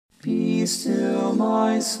Be still,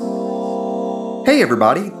 my soul. Hey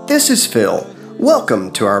everybody, this is Phil.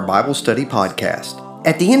 Welcome to our Bible Study Podcast.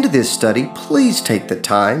 At the end of this study, please take the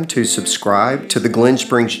time to subscribe to the Glen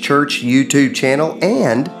Springs Church YouTube channel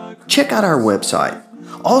and check out our website.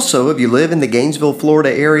 Also, if you live in the Gainesville,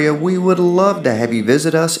 Florida area, we would love to have you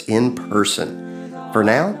visit us in person. For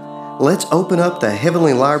now, let's open up the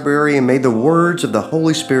Heavenly Library and may the words of the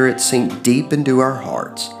Holy Spirit sink deep into our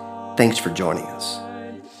hearts. Thanks for joining us.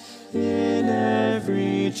 In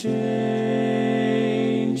every change,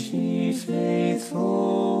 He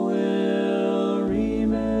faithful will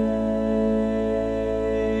remain.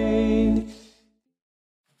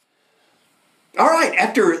 All right,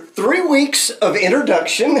 after 3 weeks of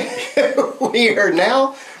introduction, we are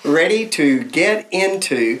now ready to get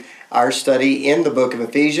into our study in the book of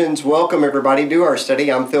Ephesians. Welcome everybody to our study.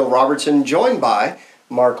 I'm Phil Robertson, joined by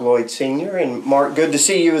Mark Lloyd Sr. And Mark, good to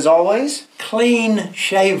see you as always.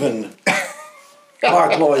 Clean-shaven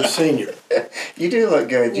Mark Lloyd Sr. You do look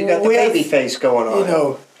good. You got the baby face going on. You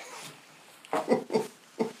know,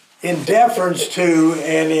 in deference to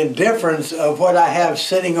and in difference of what I have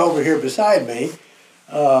sitting over here beside me,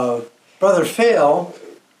 Brother Phil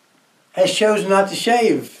has chosen not to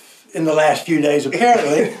shave in the last few days,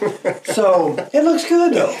 apparently. So it looks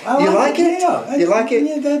good, though. You like it? Yeah. You like it?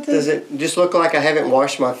 Yeah, Does it just look like I haven't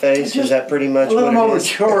washed my face? Is that pretty much a little what more it is?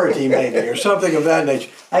 maturity, maybe, or something of that nature.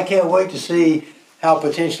 I can't wait to see how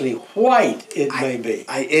potentially white it may be.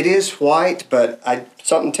 It is white, but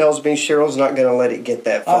something tells me Cheryl's not going to let it get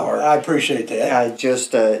that far. I appreciate that. I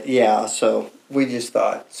just, so we just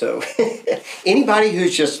thought. So anybody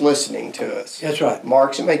who's just listening to us. That's right.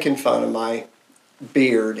 Mark's making fun of my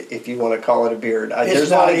beard, if you want to call it a beard.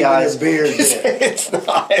 It's not even a beard. It's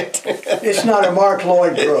not. It's not a Mark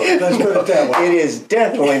Lloyd growth. Let's put it that way. It is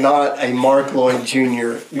definitely not a Mark Lloyd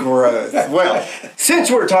Jr. growth. Well,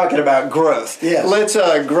 since we're talking about growth, yes, let's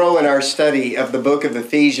grow in our study of the book of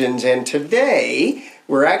Ephesians. And today,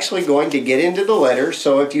 we're actually going to get into the letter.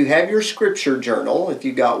 So if you have your scripture journal, if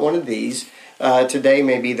you got one of these, today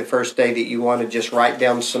may be the first day that you want to just write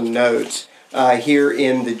down some notes here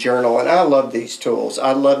in the journal. And I love these tools.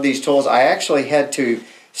 I actually had to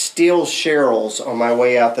steal Cheryl's on my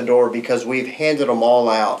way out the door because we've handed them all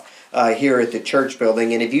out here at the church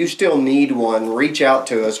building. And if you still need one, reach out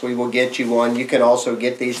to us. We will get you one. You can also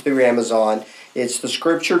get these through Amazon. It's the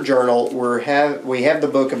scripture journal. We have the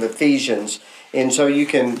book of Ephesians. And so you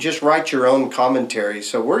can just write your own commentary.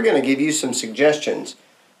 So we're going to give you some suggestions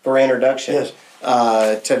for introduction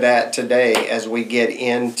to that today as we get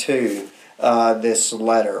into this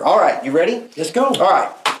letter. All right, you ready? Let's go. All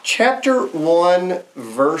right, chapter 1,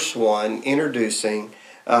 verse 1, introducing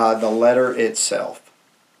the letter itself.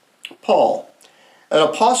 Paul, an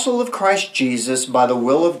apostle of Christ Jesus by the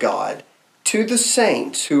will of God, to the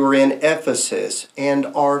saints who are in Ephesus and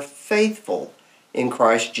are faithful in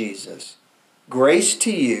Christ Jesus. Grace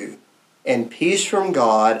to you and peace from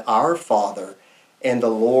God our Father and the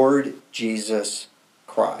Lord Jesus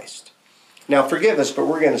Christ. Now, forgive us, but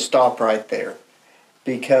we're going to stop right there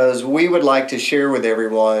because we would like to share with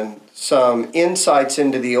everyone some insights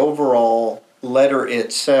into the overall letter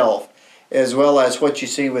itself, as well as what you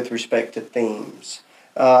see with respect to themes.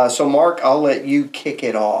 So, Mark, I'll let you kick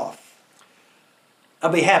it off.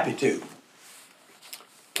 I'll be happy to.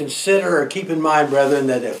 Consider or keep in mind, brethren,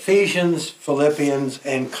 that Ephesians, Philippians,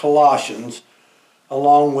 and Colossians,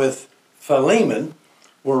 along with Philemon,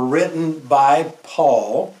 were written by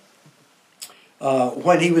Paul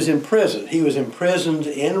when he was in prison. He was imprisoned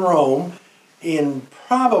in Rome in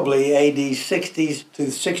probably AD 60 to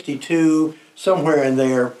 62, somewhere in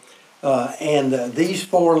there. And these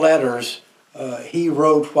 4 letters he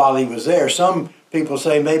wrote while he was there. Some people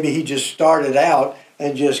say maybe he just started out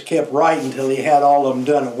and just kept writing until he had all of them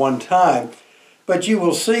done at one time. But you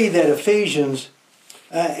will see that Ephesians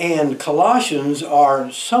and Colossians are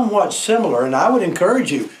somewhat similar, and I would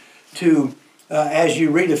encourage you to as you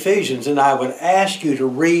read Ephesians, and I would ask you to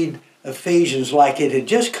read Ephesians like it had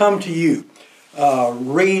just come to you.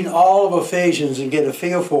 Read all of Ephesians and get a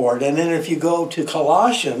feel for it. And then if you go to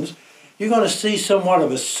Colossians, you're going to see somewhat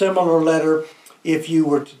of a similar letter. If you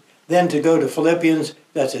were then to go to Philippians,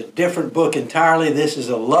 that's a different book entirely. This is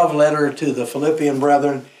a love letter to the Philippian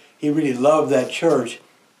brethren. He really loved that church.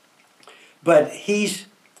 But he's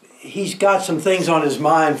got some things on his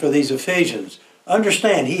mind for these Ephesians.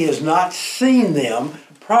 Understand, he has not seen them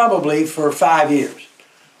probably for 5 years,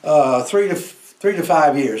 3 to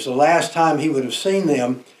 5 years. The last time he would have seen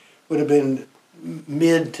them would have been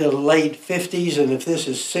mid to late 50s, and if this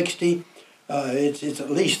is 60, it's at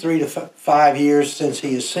least 3 to 5 years since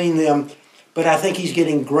he has seen them. But I think he's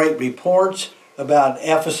getting great reports about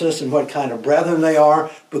Ephesus and what kind of brethren they are,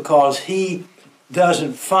 because he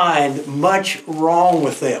doesn't find much wrong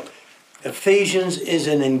with them. Ephesians is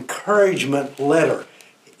an encouragement letter.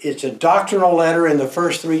 It's a doctrinal letter in the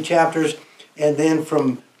first 3 chapters, and then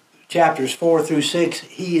from chapters 4 through 6,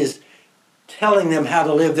 he is telling them how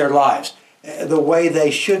to live their lives, the way they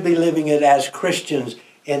should be living it as Christians,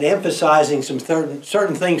 and emphasizing some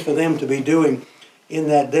certain things for them to be doing in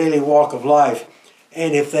that daily walk of life.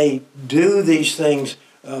 And if they do these things,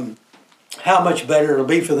 how much better it'll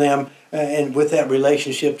be for them and with that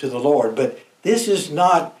relationship to the Lord. But this is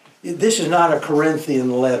not a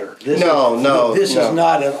Corinthian letter. This is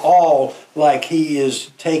not at all like he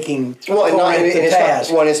is taking Corinth to task.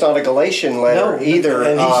 It's not a Galatian letter either.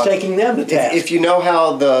 And he's taking them to task. If you know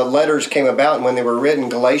how the letters came about and when they were written,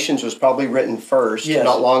 Galatians was probably written first,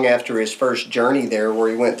 not long after his first journey there, where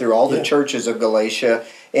he went through all the churches of Galatia.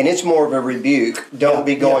 And it's more of a rebuke. Don't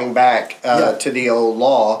be going back to the old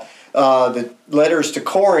law. The letters to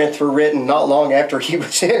Corinth were written not long after he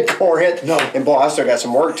was in Corinth. No. And boy, I still got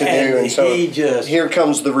some work to do. And so here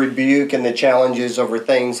comes the rebuke and the challenges over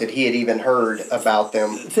things that he had even heard about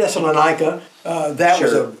them. Thessalonica, that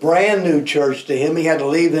was a brand new church to him. He had to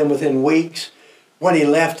leave them within weeks. When he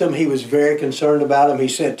left them, he was very concerned about them. He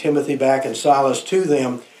sent Timothy back and Silas to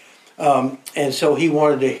them. And so he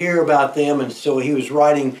wanted to hear about them, and so he was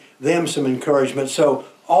writing them some encouragement. So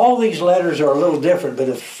all these letters are a little different, but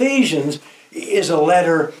Ephesians is a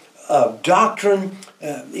letter of doctrine.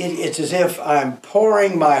 It's as if I'm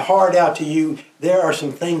pouring my heart out to you. There are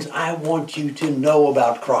some things I want you to know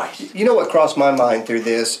about Christ. You know what crossed my mind through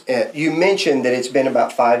this? You mentioned that it's been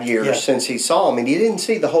about 5 years since he saw them, and he didn't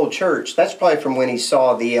see the whole church. That's probably from when he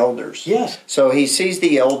saw the elders. Yes. So he sees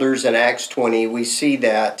the elders in Acts 20. We see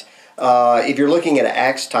that. If you're looking at an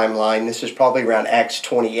Acts timeline, this is probably around Acts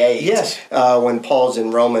 28, when Paul's in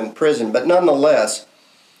Roman prison. But nonetheless,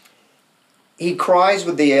 he cries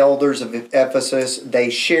with the elders of Ephesus. They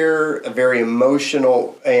share a very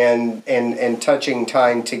emotional and touching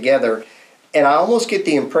time together. And I almost get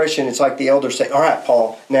the impression it's like the elders say, all right,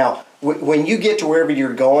 Paul, now, when you get to wherever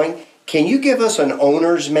you're going, can you give us an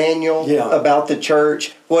owner's manual about the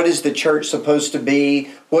church? What is the church supposed to be?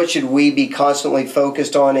 What should we be constantly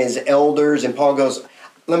focused on as elders? And Paul goes,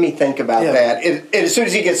 let me think about that. And as soon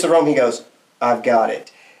as he gets to Rome, he goes, I've got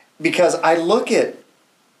it. Because I look at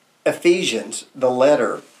Ephesians, the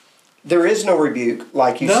letter, there is no rebuke,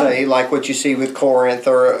 like you say, like what you see with Corinth,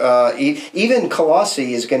 or even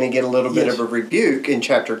Colossae is going to get a little bit of a rebuke in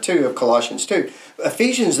chapter 2 of Colossians 2.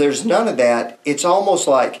 Ephesians, there's none of that. It's almost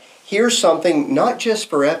like, here's something not just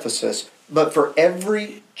for Ephesus, but for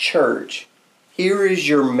every church. Here is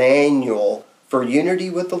your manual for unity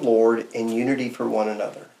with the Lord and unity for one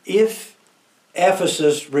another. If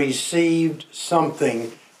Ephesus received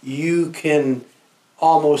something, you can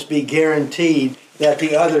almost be guaranteed that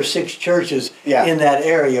the other 6 churches in that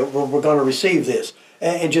area were going to receive this.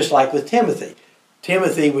 And just like with Timothy.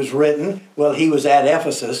 Timothy was written, he was at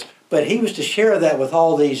Ephesus, but he was to share that with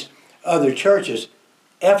all these other churches.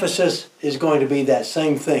 Ephesus is going to be that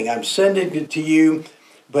same thing. I'm sending it to you,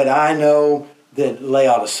 but I know that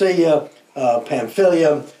Laodicea,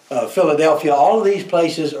 Pamphylia, Philadelphia, all of these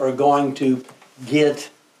places are going to get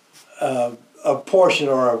a portion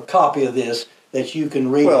or a copy of this that you can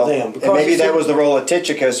read to them. And maybe that was the role of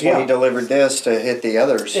Tychicus when he delivered this to hit the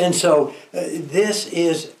others. And so this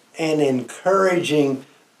is an encouraging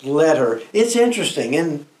letter. It's interesting.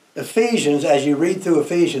 In Ephesians, as you read through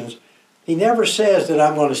Ephesians, he never says that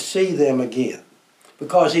I'm going to see them again,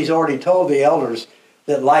 because he's already told the elders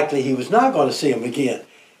that likely he was not going to see them again.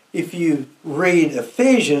 If you read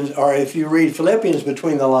Ephesians, or if you read Philippians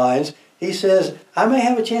between the lines, he says, I may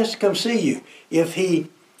have a chance to come see you. If you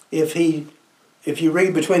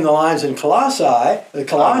read between the lines in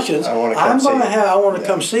Colossians, I want to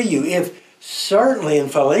come see you. If certainly in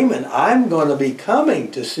Philemon, I'm going to be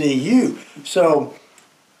coming to see you. So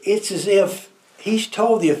it's as if he's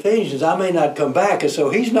told the Ephesians, I may not come back, and so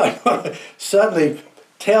he's not going to suddenly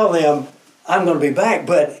tell them, I'm going to be back.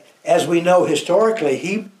 But as we know historically,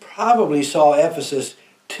 he probably saw Ephesus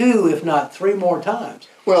 2, if not 3 more times.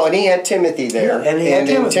 Well, and he had Timothy there,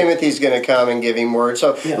 and Timothy's going to come and give him word.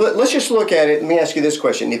 So let's just look at it. Let me ask you this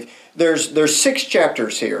question. If there's 6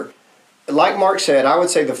 chapters here. Like Mark said, I would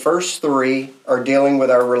say the first 3 are dealing with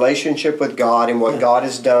our relationship with God and what God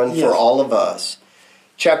has done for all of us.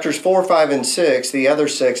 Chapters 4, 5, and 6, the other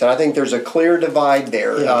 6, and I think there's a clear divide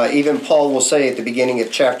there. Even Paul will say at the beginning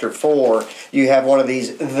of chapter 4, you have one of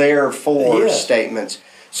these therefore statements.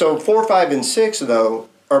 So 4, 5, and 6, though,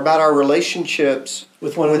 are about our relationships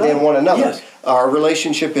with one within another. one another. Yes. Our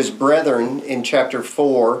relationship as brethren in chapter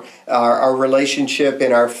 4, our relationship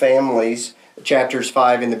in our families, chapters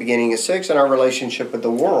 5 in the beginning of 6, and our relationship with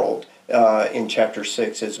the world in chapter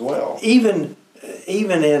 6 as well. Even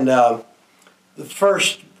in the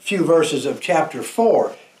first few verses of chapter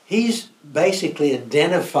 4, he's basically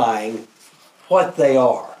identifying what they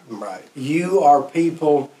are. Right. You are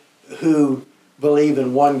people who believe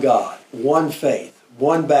in one God, one faith,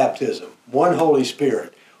 one baptism, one Holy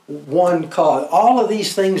Spirit, one cause. All of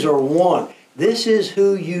these things are one. This is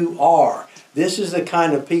who you are. This is the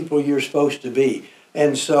kind of people you're supposed to be.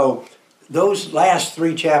 And so those last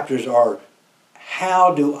 3 chapters are,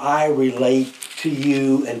 how do I relate to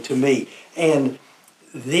you and to me? And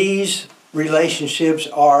these relationships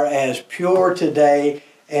are as pure today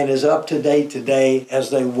and as up to date today as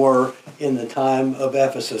they were in the time of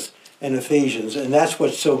Ephesus and Ephesians. And that's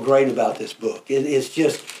what's so great about this book. It's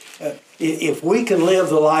just, if we can live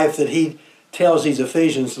the life that he tells these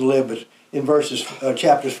Ephesians to live in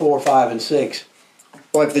chapters 4, 5, and 6.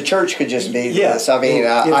 Well, if the church could just be Yes. this, I mean,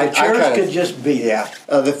 if the church could just be yeah.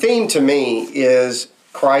 The theme to me is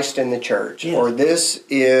Christ in the church, Yes. or this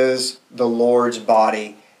is the Lord's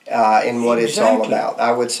body in what it's all Exactly. about.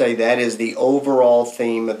 I would say that is the overall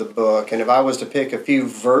theme of the book. And if I was to pick a few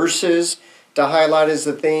verses to highlight as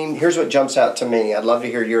the theme, here's what jumps out to me. I'd love to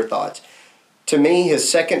hear your thoughts. To me, his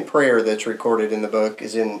second prayer that's recorded in the book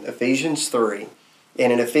is in Ephesians 3.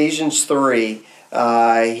 And in Ephesians 3,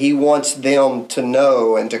 he wants them to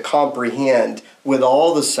know and to comprehend with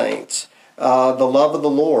all the saints the love of the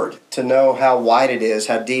Lord, to know how wide it is,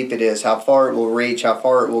 how deep it is, how far it will reach, how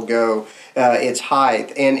far it will go, its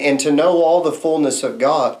height, and to know all the fullness of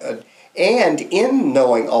God. And in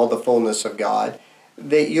knowing all the fullness of God,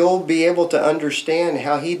 that you'll be able to understand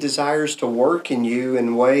how he desires to work in you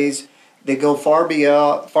in ways that go far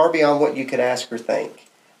beyond what you could ask or think.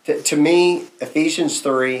 To me, Ephesians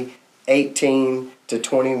 3, 18 to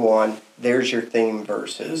 21, there's your theme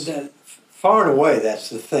verses. Far and away, that's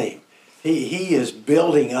the theme. He is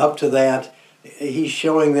building up to that. He's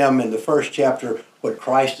showing them in the first chapter what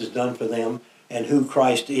Christ has done for them and who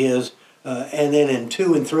Christ is. And then in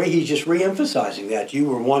 2 and 3, he's just re-emphasizing that. You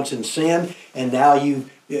were once in sin, and now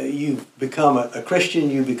you've become a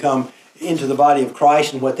Christian. You become into the body of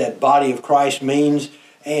Christ and what that body of Christ means,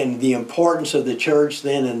 and the importance of the church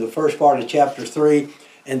then in the first part of chapter 3.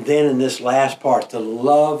 And then in this last part, the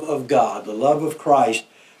love of God, the love of Christ,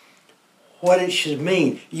 what it should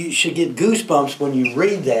mean. You should get goosebumps when you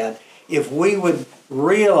read that. If we would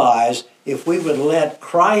realize, if we would let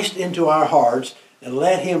Christ into our hearts and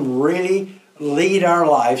let him really lead our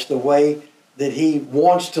lives the way that he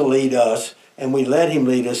wants to lead us, and we let him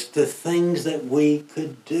lead us to things that we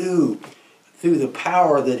could do through the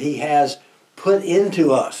power that he has put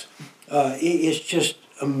into us. It's just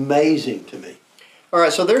amazing to me. All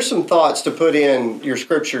right, so there's some thoughts to put in your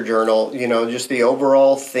scripture journal, just the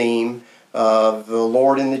overall theme of the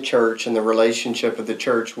Lord in the church and the relationship of the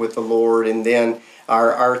church with the Lord, and then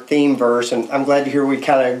our theme verse. And I'm glad to hear we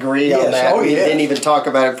kind of agree on that. We didn't even talk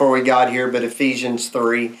about it before we got here, but Ephesians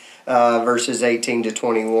 3, verses 18 to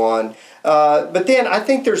 21. But then I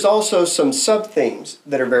think there's also some sub-themes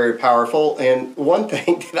that are very powerful, and one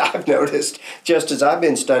thing that I've noticed just as I've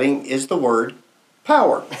been studying is the word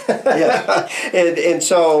power. Yes. and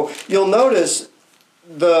so you'll notice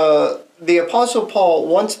the Apostle Paul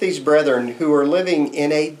wants these brethren who are living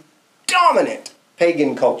in a dominant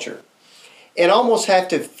pagan culture and almost have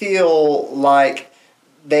to feel like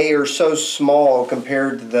they are so small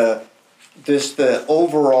compared to the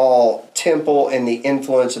overall temple and the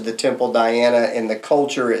influence of the Temple Diana and the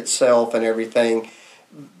culture itself and everything.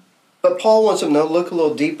 But Paul wants them to look a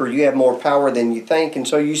little deeper. You have more power than you think. And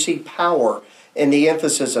so you see power and the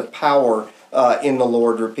emphasis of power in the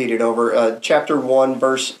Lord repeated over. Chapter 1,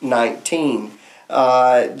 verse 19.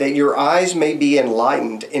 That your eyes may be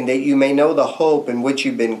enlightened, and that you may know the hope in which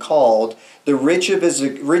you've been called, the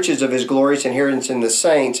riches of his glorious inheritance in the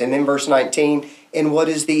saints. And then verse 19, and what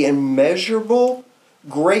is the immeasurable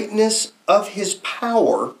greatness of his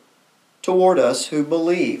power toward us who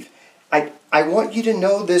believe. I want you to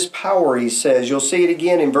know this power, he says. You'll see it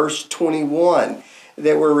again in verse 21.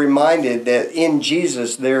 That we're reminded that in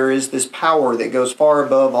Jesus there is this power that goes far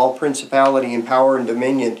above all principality and power and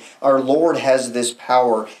dominion. Our Lord has this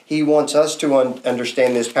power. He wants us to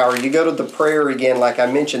understand this power. You go to the prayer again, like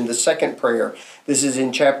I mentioned, the second prayer. This is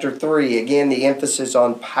in chapter 3. Again, the emphasis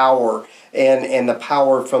on power and the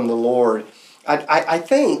power from the Lord. I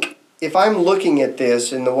think if I'm looking at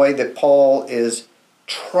this in the way that Paul is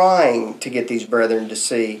trying to get these brethren to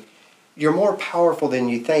see, you're more powerful than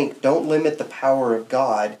you think. Don't limit the power of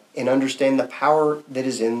God, and understand the power that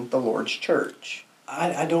is in the Lord's church.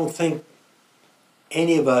 I don't think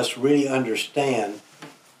any of us really understand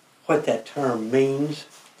what that term means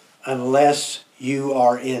unless you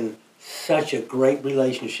are in such a great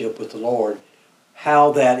relationship with the Lord,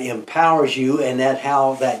 how that empowers you and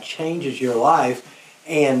how that changes your life,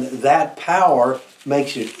 and that power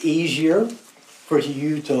makes it easier for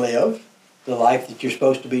you to live the life that you're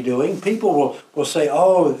supposed to be doing. People will say,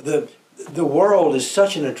 oh, the world is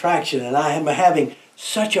such an attraction, and I am having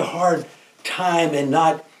such a hard time and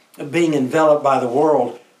not being enveloped by the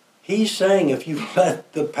world. He's saying if you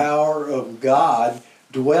let the power of God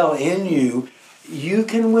dwell in you, you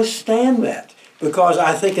can withstand that. Because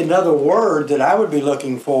I think another word that I would be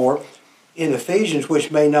looking for in Ephesians,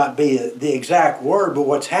 which may not be the exact word, but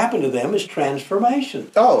what's happened to them is transformation.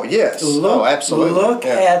 Oh, yes. Absolutely. Look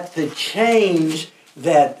at the change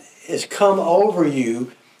that has come over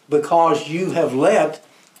you because you have let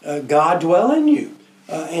God dwell in you.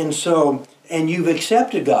 And you've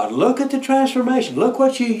accepted God. Look at the transformation. Look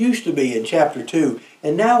what you used to be in chapter 2,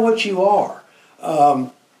 and now what you are.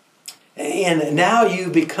 And now you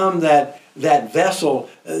become that vessel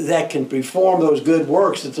that can perform those good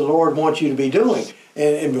works that the Lord wants you to be doing.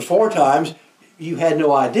 And before times, you had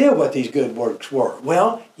no idea what these good works were.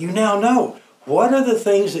 Well, you now know. What are the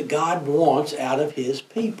things that God wants out of His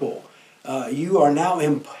people? You are now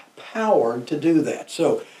empowered to do that.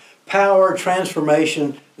 So, power,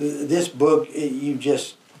 transformation, this book,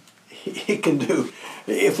 it can do.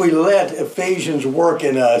 If we let Ephesians work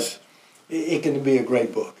in us, it can be a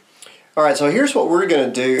great book. All right, so here's what we're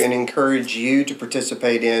going to do and encourage you to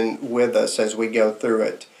participate in with us as we go through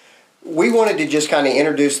it. We wanted to just kind of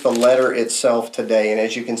introduce the letter itself today, and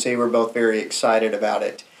as you can see, we're both very excited about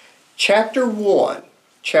it. Chapter 1,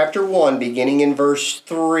 beginning in verse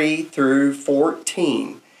 3 through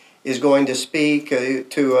 14, is going to speak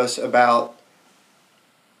to us about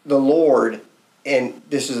the Lord, and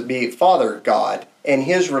this is the Father God, and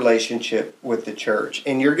His relationship with the church.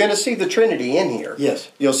 And you're going to see the Trinity in here.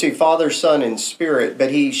 Yes. You'll see Father, Son, and Spirit,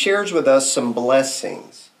 but He shares with us some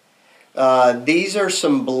blessings. These are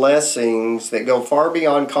some blessings that go far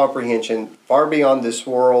beyond comprehension, far beyond this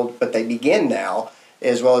world, but they begin now,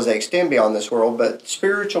 as well as they extend beyond this world, but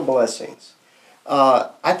spiritual blessings.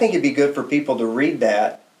 I think it'd be good for people to read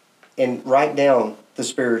that and write down the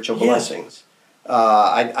spiritual blessings.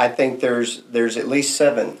 I think there's at least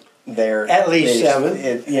 7 there. At least 7.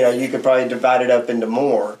 You could probably divide it up into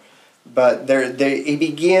more. But he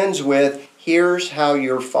begins with, here's how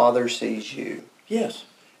your Father sees you. Yes.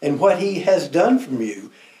 And what He has done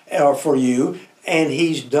for you, and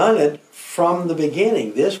He's done it from the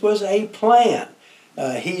beginning. This was a plan.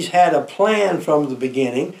 He's had a plan from the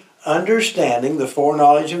beginning, understanding the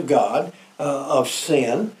foreknowledge of God, of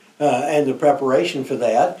sin, and the preparation for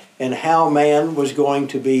that, and how man was going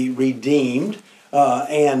to be redeemed.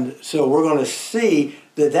 And so we're going to see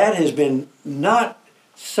that has been not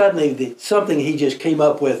suddenly something He just came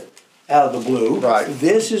up with out of the blue. Right.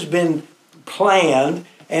 This has been planned,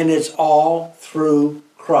 and it's all through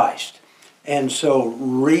Christ. And so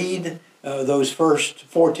read those first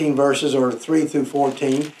 14 verses, or 3 through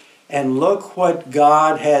 14, and look what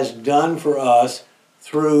God has done for us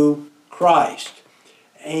through Christ.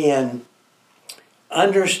 And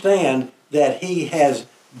understand that He has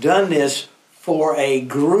done this for a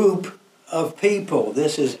group of people.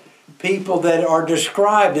 This is people that are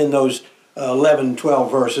described in those 11,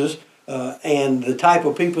 12 verses, and the type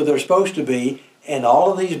of people they're supposed to be, and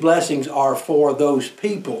all of these blessings are for those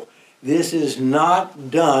people. This is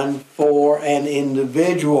not done for an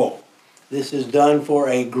individual. This is done for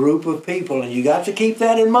a group of people, and you got to keep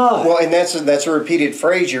that in mind. Well, and that's a repeated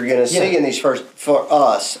phrase you're going to see in these first, for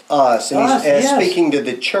us, and He's speaking to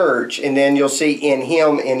the church, and then you'll see in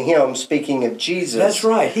Him, speaking of Jesus. That's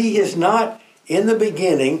right. He is not, in the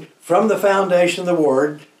beginning, from the foundation of the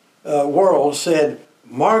world, said,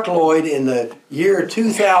 Mark Lloyd, in the year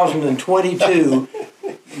 2022,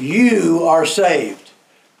 you are saved.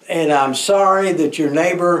 And I'm sorry that your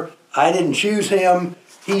neighbor, I didn't choose him,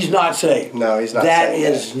 he's not saved. No, he's not That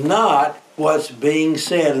saved. is not what's being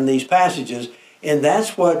said in these passages. And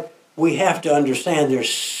that's what we have to understand.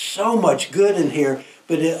 There's so much good in here,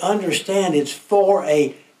 but to understand it's for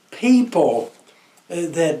a people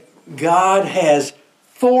that God has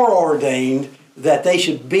foreordained that they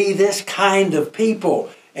should be this kind of people.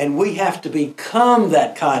 And we have to become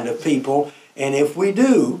that kind of people. And if we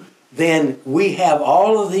do, then we have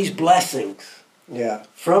all of these blessings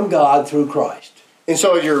from God through Christ. And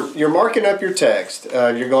so you're marking up your text.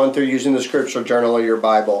 You're going through using the scriptural journal of your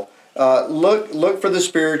Bible. Look for the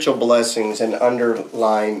spiritual blessings and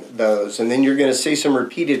underline those. And then you're going to see some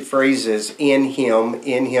repeated phrases in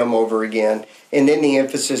him over again. And then the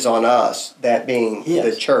emphasis on us, that being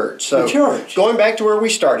the church. So the church. Going back to where we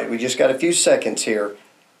started, we just got a few seconds here.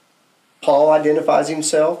 Paul identifies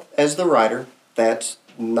himself as the writer. That's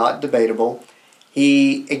not debatable.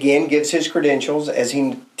 He, again, gives his credentials as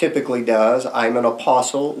he typically does. I'm an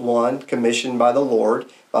apostle, one, commissioned by the Lord,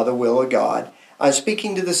 by the will of God. I'm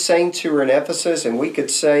speaking to the saints who are in Ephesus, and we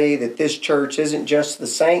could say that this church isn't just the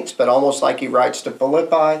saints, but almost like he writes to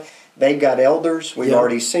Philippi. They've got elders. We've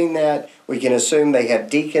already seen that. We can assume they have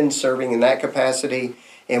deacons serving in that capacity.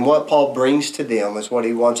 And what Paul brings to them is what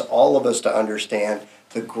he wants all of us to understand,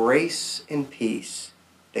 the grace and peace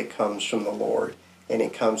that comes from the Lord. And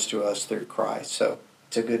it comes to us through Christ. So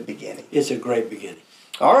it's a good beginning. It's a great beginning.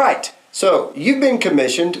 All right. So you've been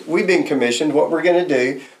commissioned. We've been commissioned. What we're going to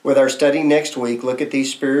do with our study next week, look at these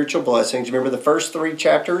spiritual blessings. Remember, the first 3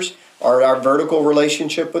 chapters are our vertical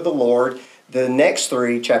relationship with the Lord. The next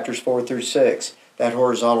 3, chapters 4 through 6, that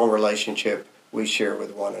horizontal relationship we share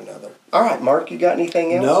with one another. All right, Mark, you got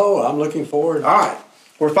anything else? No, I'm looking forward. All right.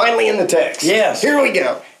 We're finally in the text. Yes. Here we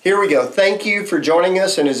go. Here we go. Thank you for joining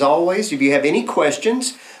us. And as always, if you have any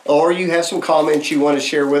questions or you have some comments you want to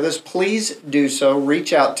share with us, please do so.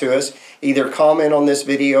 Reach out to us. Either comment on this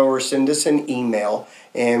video or send us an email.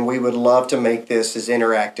 And we would love to make this as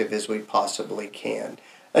interactive as we possibly can.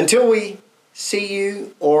 Until we see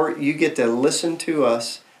you or you get to listen to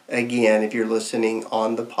us again if you're listening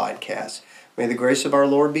on the podcast. May the grace of our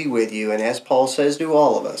Lord be with you. And as Paul says to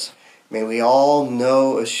all of us, may we all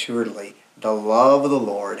know assuredly the love of the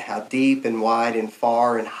Lord, how deep and wide and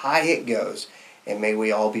far and high it goes. And may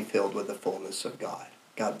we all be filled with the fullness of God.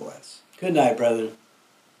 God bless. Good night, brethren.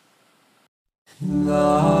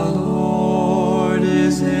 The Lord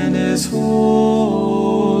is in his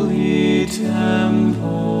holy temple.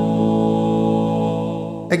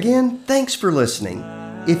 Again, thanks for listening.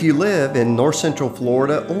 If you live in North Central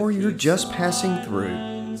Florida or you're just passing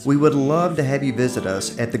through, we would love to have you visit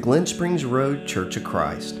us at the Glen Springs Road Church of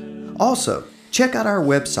Christ. Also, check out our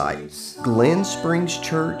website,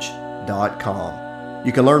 glenspringschurch.com.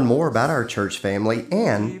 You can learn more about our church family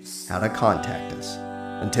and how to contact us.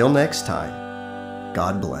 Until next time,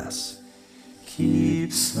 God bless.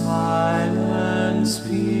 Keep silence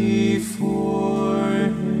before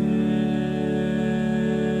him.